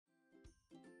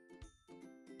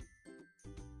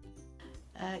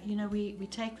You know, we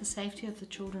take the safety of the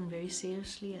children very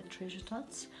seriously at Treasure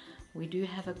Tots. We do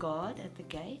have a guard at the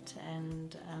gate,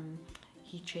 and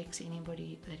he checks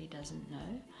anybody that he doesn't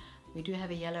know. We do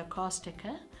have a yellow car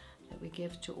sticker that we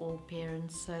give to all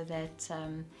parents so that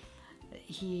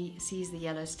he sees the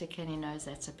yellow sticker and he knows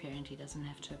that's a parent. He doesn't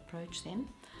have to approach them.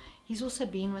 He's also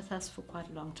been with us for quite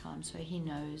a long time, so he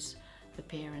knows the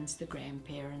parents, the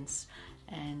grandparents,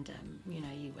 and you know,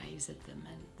 he waves at them,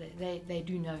 and they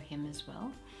do know him as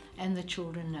well, and the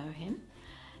children know him.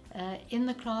 In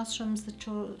the classrooms,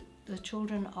 the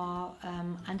children are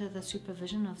under the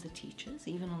supervision of the teachers,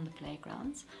 even on the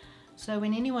playgrounds. So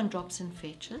when anyone drops in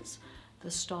fetches,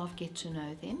 the staff get to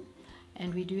know them,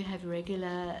 and we do have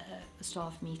regular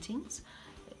staff meetings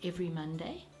every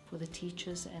Monday for the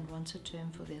teachers and once a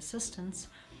term for the assistants,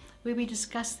 where we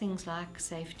discuss things like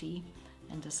safety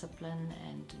and discipline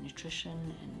and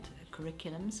nutrition and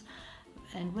curriculums.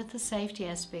 And with the safety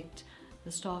aspect,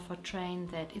 the staff are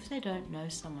trained that if they don't know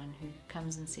someone who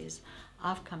comes and says,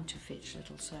 "I've come to fetch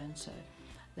little so-and-so,"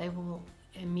 they will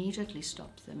immediately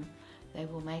stop them. They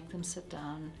will make them sit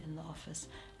down in the office,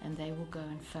 and they will go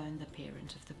and phone the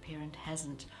parent if the parent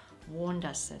hasn't warned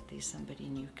us that there's somebody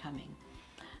new coming.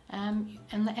 And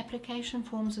the application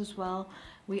forms as well,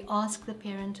 we ask the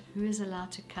parent who is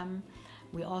allowed to come.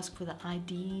 We ask for the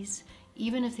IDs.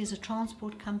 Even if there's a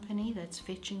transport company that's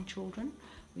fetching children,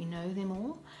 we know them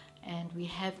all, and we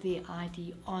have their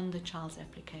ID on the child's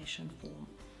application form.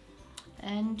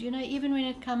 And you know, even when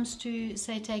it comes to,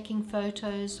 say, taking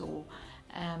photos or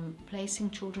placing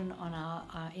children on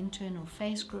our internal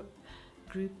face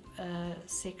group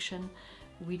section,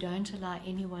 we don't allow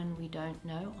anyone we don't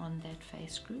know on that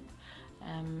face group.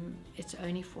 It's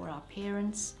only for our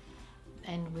parents,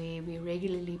 and we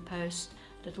regularly post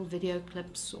little video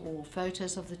clips or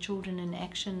photos of the children in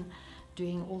action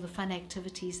doing all the fun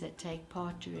activities that they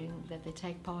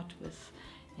take part with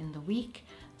in the week.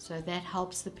 So that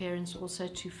helps the parents also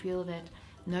to feel that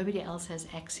nobody else has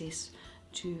access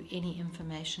to any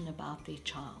information about their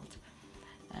child.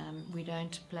 We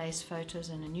don't place photos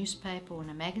in a newspaper or in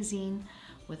a magazine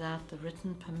without the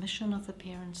written permission of the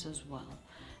parents as well.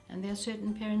 And there are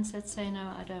certain parents that say,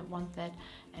 "No, I don't want that,"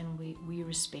 and we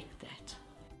respect that.